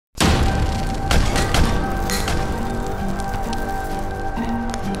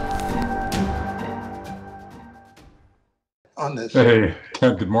on this. Hey,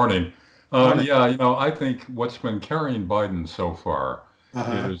 Ken, good morning. Morning. I think what's been carrying Biden so far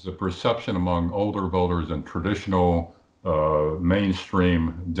Uh-huh. is the perception among older voters and traditional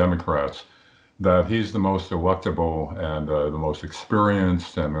mainstream Democrats that he's the most electable and the most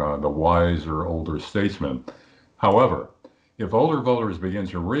experienced and the wiser older statesman. However, if older voters begin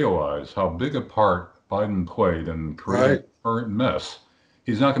to realize how big a part Biden played in creating Right. the current mess,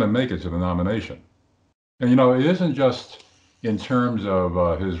 he's not going to make it to the nomination. And it isn't just in terms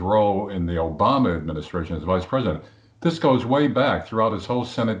of his role in the Obama administration as vice president. This goes way back throughout his whole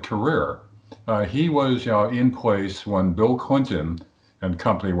Senate career. He was, in place when Bill Clinton and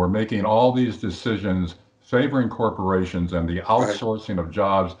company were making all these decisions favoring corporations and the Right. outsourcing of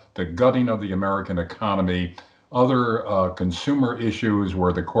jobs, the gutting of the American economy, other consumer issues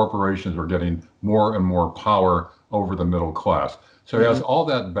where the corporations were getting more and more power over the middle class. So he has Hmm. all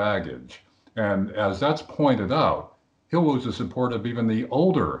that baggage. And as that's pointed out, he'll lose the support of even the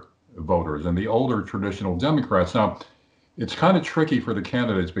older voters and the older traditional Democrats. Now, it's kind of tricky for the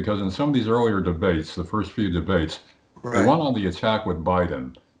candidates because in some of these earlier debates, the first few debates, they Right. went on the attack with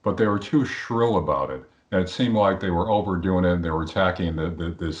Biden, but they were too shrill about it. And it seemed like they were overdoing it and they were attacking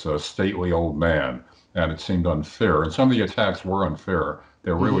this stately old man. And it seemed unfair. And some of the attacks were unfair.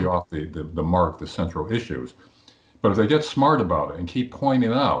 They're really Hmm. off the mark, the central issues. But if they get smart about it and keep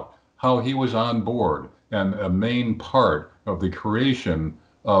pointing out how he was on board and a main part of the creation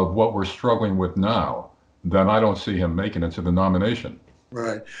of what we're struggling with now, then I don't see him making it to the nomination.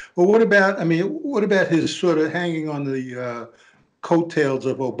 Right. Well, what about his sort of hanging on the coattails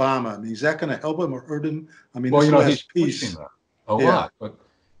of Obama? I mean, is that going to help him or hurt him? I mean, Well, this he's last pushing piece, that a yeah, lot. But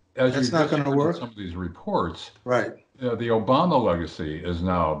as you that's not just going to heard in some work. of these reports, Right. the Obama legacy is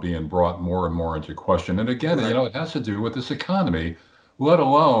now being brought more and more into question. And again, Right. it has to do with this economy, let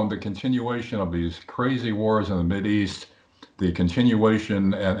alone the continuation of these crazy wars in the Mideast, the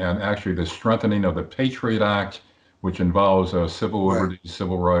continuation and actually the strengthening of the Patriot Act, which involves civil Right. liberties,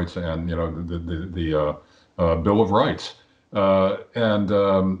 civil rights, and the Bill of Rights.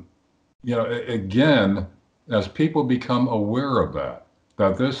 Again, as people become aware of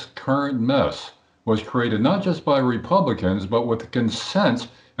that this current mess was created not just by Republicans, but with the consent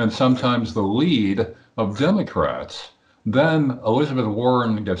and Right. sometimes the lead of Right. Democrats, then Elizabeth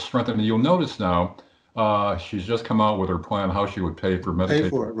Warren gets strengthened. And you'll notice now she's just come out with her plan how she would pay for Pay Medicaid.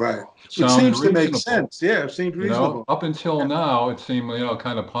 for it. Right. It Which sounds seems to make reasonable. sense. Yeah, it seems reasonable. Up until Yeah. now, it seemed,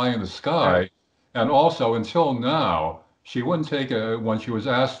 kind of pie in the Right. sky. And also, until now, she wouldn't when she was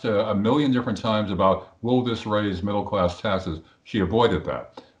asked a million different times about, will this raise middle class taxes? She avoided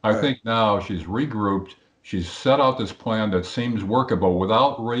that. I Right. think now she's regrouped. She's set out this plan that seems workable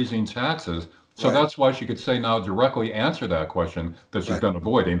without raising taxes. So Right. that's why she could say now directly answer that question that she's Right. been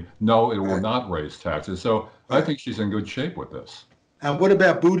avoiding. No, it will Right. not raise taxes. So I Right. think she's in good shape with this. And what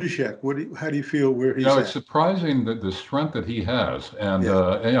about Buttigieg? How do you feel where he's It's at? surprising that the strength that he has, and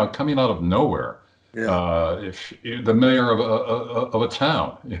Yeah. coming out of nowhere, Yeah. if the mayor of a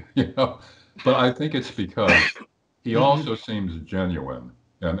town, you know. But I think it's because he Hmm. also seems genuine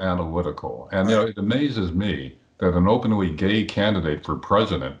and analytical, and Right. it amazes me that an openly gay candidate for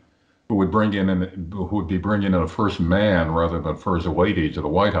president who would be bringing in a first man rather than first lady to the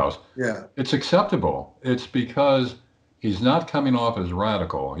White House, Yeah. it's acceptable. It's because he's not coming off as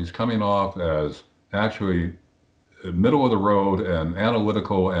radical. He's coming off as actually middle of the road and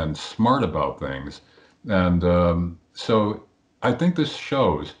analytical and smart about things. And so I think this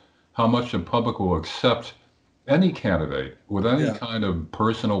shows how much the public will accept any candidate with any Yeah. kind of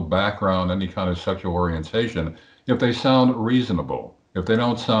personal background, any kind of sexual orientation, if they sound reasonable, if they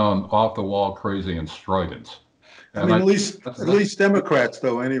don't sound off the wall, crazy, and strident. I And mean, I think at that's least Democrats,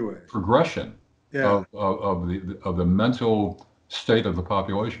 though. Anyway. progression Yeah. of the mental state of the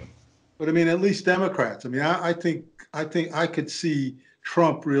population. But I mean, at least Democrats. I mean, I think I could see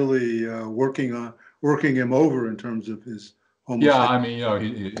Trump really working him over in terms of his Yeah, homosexuality. I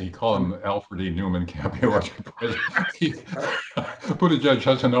mean, he called I mean, him Alfred E. Newman, can't be yeah. elected president. He, Right. Buttigieg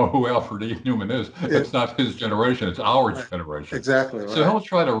doesn't know who Alfred E. Newman is. Yeah. It's not his generation, it's our Right. generation. Exactly. So Right. he'll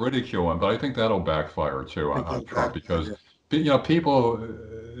try to ridicule him, but I think that'll backfire too I think on they'll Trump backfire. because Yeah. people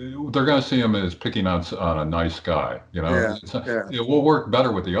they're going to see him as picking on a nice guy. Yeah. Yeah. It will work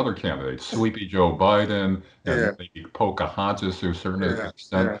better with the other candidates, Sleepy Joe Biden and Yeah. maybe Pocahontas to a certain Yeah.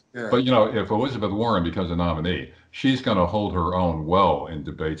 extent. Yeah. Yeah. But if Elizabeth Warren becomes a nominee, she's going to hold her own well in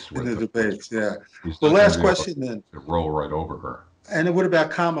debates In with the with debates. Trump. Yeah. He's Well, not going to last be able question then. to roll right over her. And what about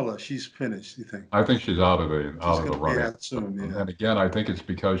Kamala? She's finished, you think? I think she's out of the She's out of going the to be running. out soon, yeah. And again, I think it's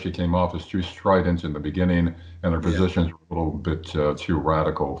because she came off as too strident in the beginning, and her Yeah. positions were a little bit too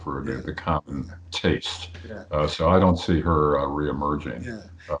radical for the common taste. Yeah. So I don't see her reemerging.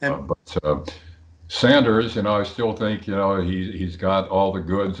 Yeah. And But Sanders, I still think he's got all the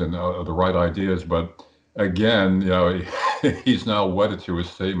goods and the right ideas, but again, he's now wedded to his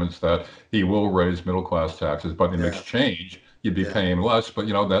statements that he will raise middle class taxes, but in yeah, exchange, you'd be yeah, paying less. But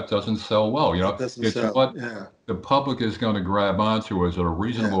that doesn't sell well. it doesn't It's sell. what Yeah, the public is going to grab onto as a yeah,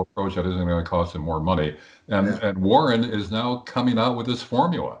 reasonable approach that isn't going to cost them more money. And yeah, and Warren is now coming out with this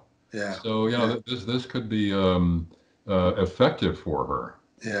formula. yeah, So yeah, this could be effective for her.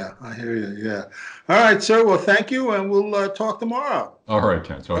 yeah. I hear you. Yeah. All right, sir. Well, thank you, and we'll talk tomorrow. All right,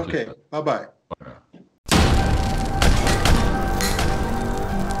 Ken. Talk to you Okay. soon. Bye-bye. Bye now.